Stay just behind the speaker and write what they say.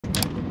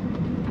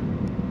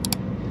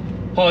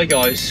Hi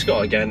guys,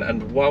 Scott again,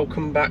 and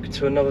welcome back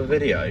to another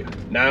video.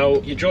 Now,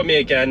 you join me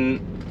again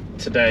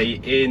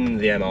today in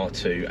the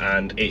MR2,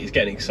 and it is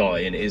getting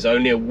exciting. It is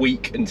only a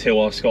week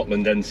until our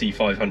Scotland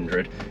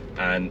NC500,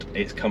 and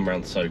it's come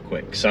around so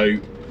quick. So,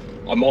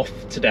 I'm off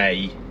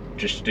today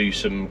just to do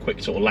some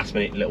quick sort of last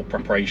minute little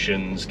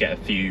preparations, get a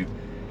few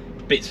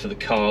bits for the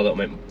car that'll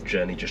make the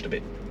journey just a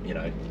bit, you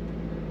know,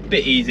 a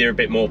bit easier, a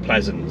bit more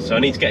pleasant. So I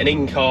need to get an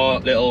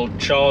in-car little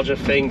charger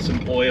thing,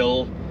 some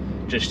oil,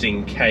 just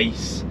in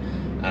case.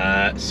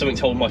 Something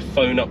to hold my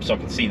phone up so I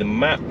can see the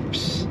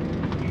maps,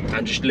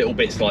 and just little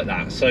bits like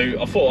that. So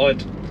I thought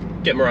I'd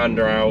get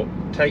Miranda out,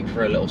 take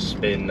for a little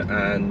spin,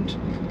 and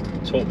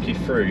talk you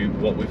through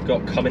what we've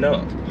got coming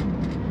up.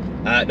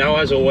 Now,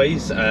 as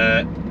always,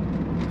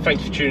 thank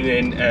you for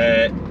tuning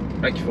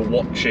in, thank you for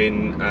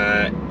watching.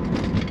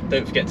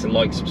 Don't forget to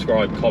like,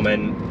 subscribe,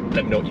 comment,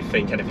 let me know what you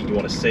think, anything you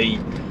want to see.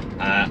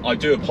 I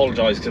do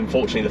apologise because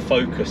unfortunately the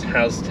Focus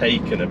has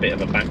taken a bit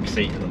of a back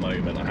seat at the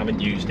moment. I haven't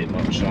used it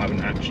much, so I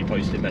haven't actually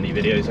posted many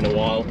videos in a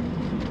while.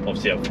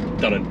 Obviously I've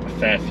done a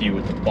fair few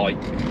with the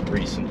bike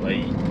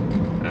recently,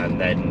 and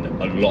then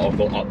a lot of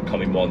the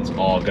upcoming ones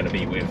are going to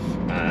be with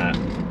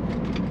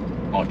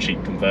our cheap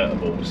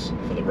convertibles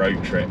for the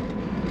road trip.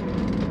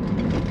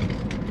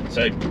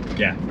 So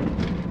yeah,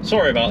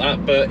 sorry about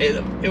that, but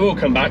it will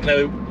come back.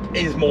 There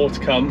is more to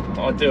come.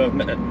 I do have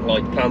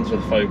like plans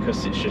with the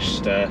Focus. It's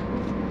just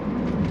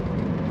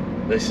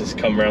this has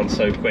come around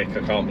so quick,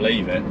 I can't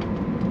believe it.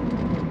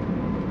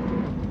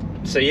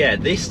 So yeah,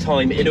 this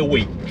time in a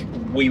week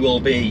we will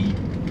be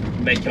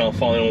making our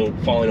final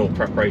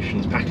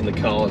preparations, packing the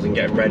cars and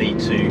getting ready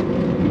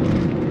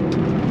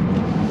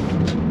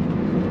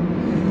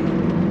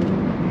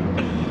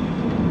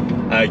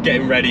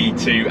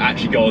to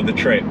actually go on the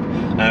trip.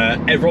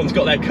 Everyone's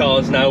got their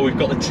cars now. We've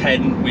got the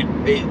 10.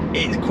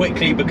 It's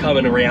quickly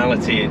becoming a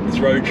reality. This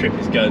road trip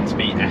is going to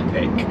be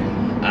epic.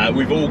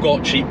 We've all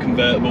got cheap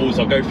convertibles.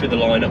 I'll go through the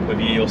lineup with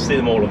you. You'll see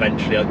them all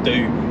eventually. I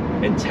do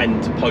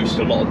intend to post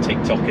a lot on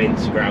TikTok and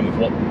Instagram of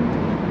what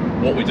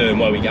we're doing,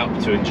 where we get up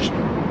to, and just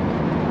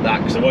that,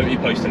 because I won't be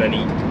posting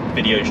any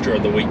videos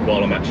during the week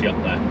while I'm actually up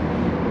there.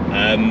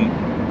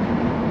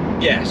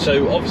 Yeah,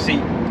 so obviously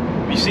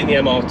you've seen the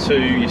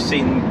MR2, you've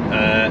seen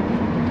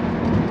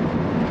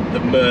the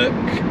Merc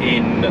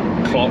in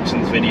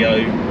Clarkson's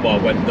video. Well,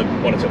 when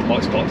I took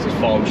Mike's Clarkson's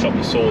farm shop,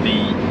 you saw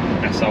the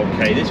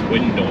SLK. This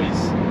wind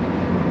noise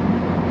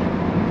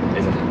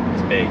is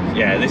big.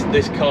 Yeah,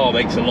 this car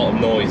makes a lot of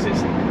noise.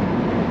 It's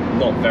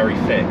not very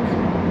thick,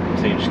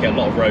 so you just get a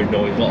lot of road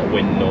noise, a lot of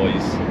wind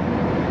noise,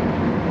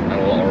 and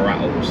a lot of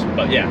rattles.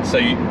 But yeah, so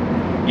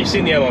you've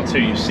seen the MR2,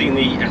 you've seen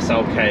the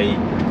SLK.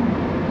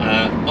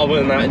 Other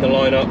than that, in the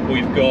lineup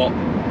we've got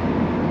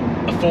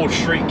a Ford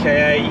Street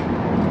KA,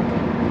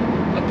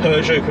 a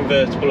Peugeot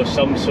convertible of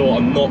some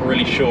sort. I'm not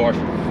really sure.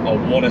 I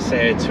want to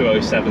say a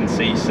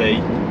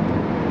 207cc,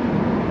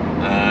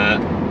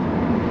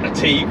 a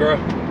Tigra,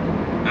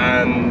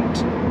 and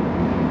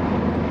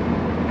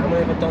how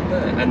many have I done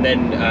there? And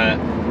then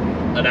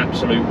an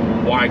absolute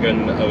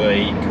wagon of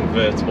a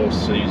convertible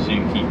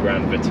Suzuki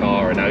Grand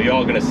Vitara. Now you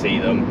are going to see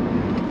them.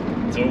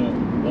 It's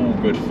all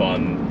good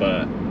fun,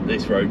 but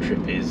this road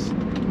trip is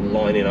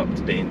lining up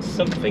to being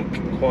something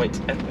quite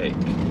epic.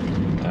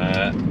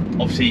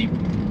 Obviously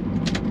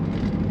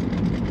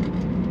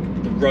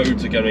the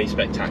roads are going to be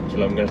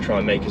spectacular. I'm going to try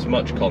and make as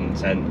much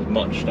content, as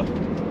much stuff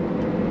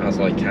as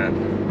I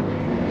can.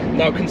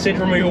 Now,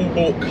 considering we all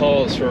bought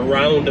cars for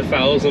around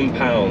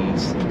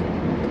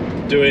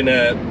 £1,000, doing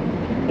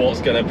what's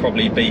going to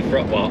probably be for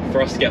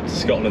us to get up to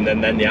Scotland,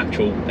 and then the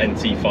actual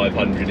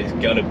NC500 is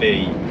going to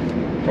be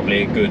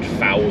probably a good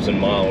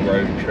 1,000-mile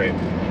road trip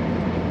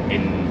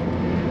in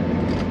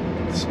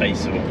the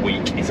space of a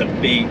week. It's a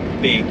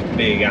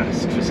big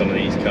ask for some of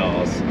these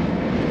cars.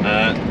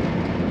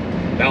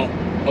 Now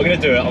I'm going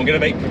to do it. I'm going to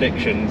make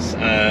predictions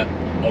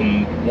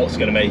on what's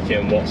going to make it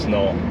and what's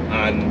not,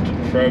 and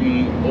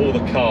from all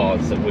the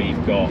cars that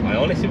we've got, I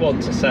honestly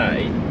want to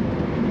say,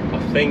 I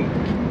think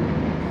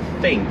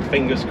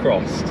fingers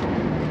crossed,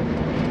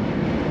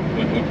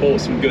 we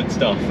bought some good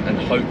stuff, and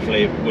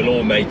hopefully we'll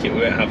all make it. We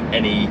won't have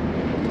any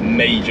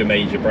major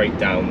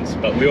breakdowns,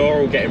 but we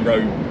are all getting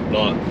road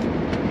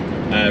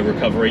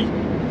recovery.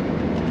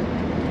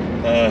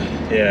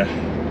 Yeah,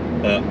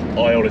 but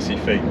I honestly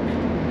think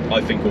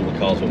all the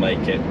cars will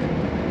make it.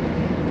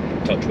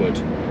 Touch wood.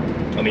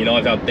 I mean,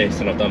 I've had this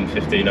and I've done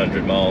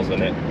 1,500 miles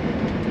on it.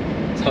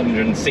 It's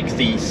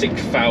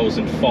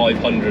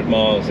 166,500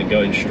 miles and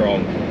going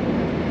strong.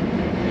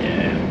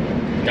 Yeah.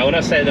 Now, when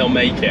I say they'll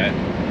make it,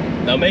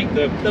 they'll make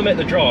the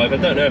drive. I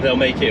don't know if they'll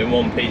make it in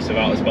one piece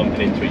without us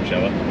bumping into each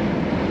other,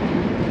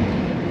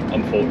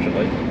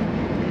 unfortunately.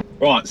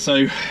 Right,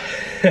 so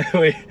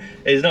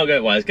it's not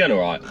going well. It's going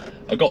all right.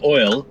 I got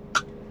oil.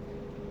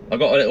 I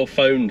got a little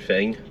phone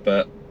thing,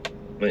 but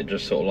it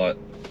just sort of like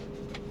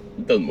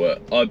doesn't work.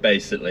 I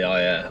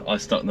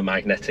stuck the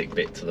magnetic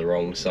bit to the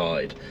wrong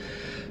side.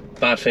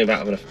 Bad thing about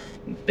having a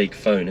big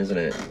phone, isn't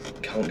it?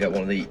 Can't get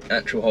one of the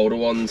actual holder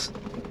ones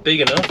big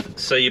enough.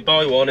 So you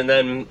buy one, and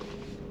then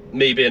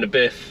me being a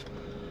biff,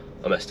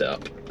 I messed it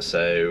up.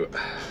 So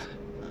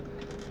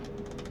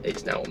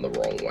it's now on the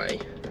wrong way.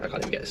 I can't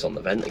even get this on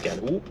the vent again.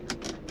 Ooh.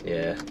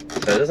 Yeah,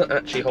 so it doesn't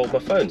actually hold my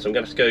phone, so I'm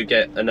going to have to go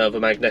get another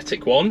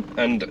magnetic one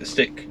and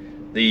stick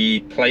the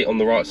plate on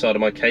the right side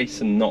of my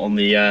case and not on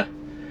the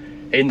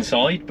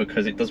inside,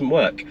 because it doesn't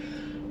work.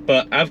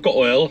 But I've got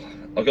oil.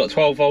 I've got a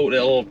 12-volt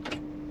little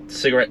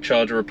cigarette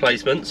charger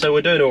replacement, so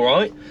we're doing all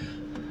right.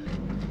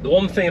 The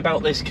one thing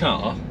about this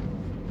car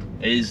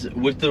is,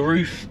 with the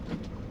roof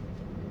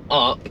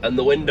up and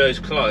the windows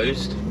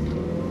closed,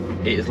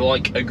 it is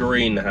like a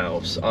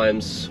greenhouse. I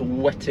am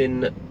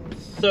sweating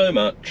so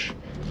much.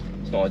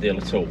 It's not ideal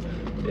at all.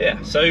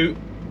 Yeah, so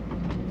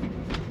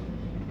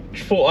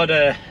just thought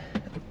I'd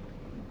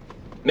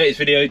make this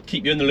video,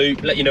 keep you in the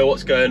loop, let you know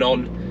what's going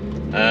on.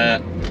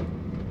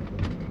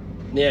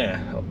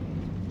 Yeah,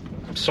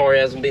 I'm sorry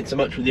it hasn't been so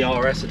much with the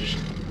RS.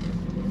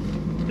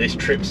 This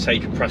trip's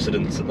taking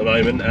precedence at the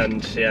moment,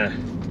 and yeah,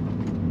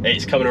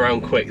 it's coming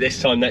around quick.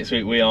 This time next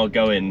week we are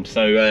going,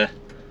 so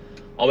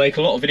I'll make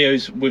a lot of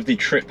videos with the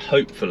trip,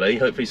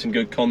 hopefully some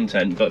good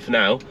content. But for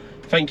now,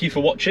 thank you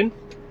for watching.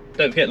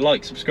 Don't forget to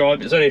like,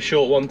 subscribe. It's only a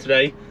short one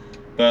today,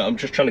 but I'm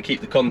just trying to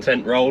keep the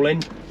content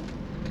rolling,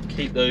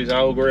 keep those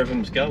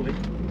algorithms going.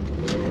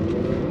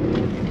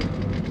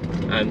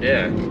 And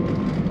yeah,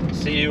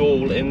 see you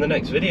all in the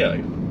next video.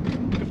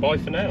 Goodbye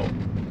for now.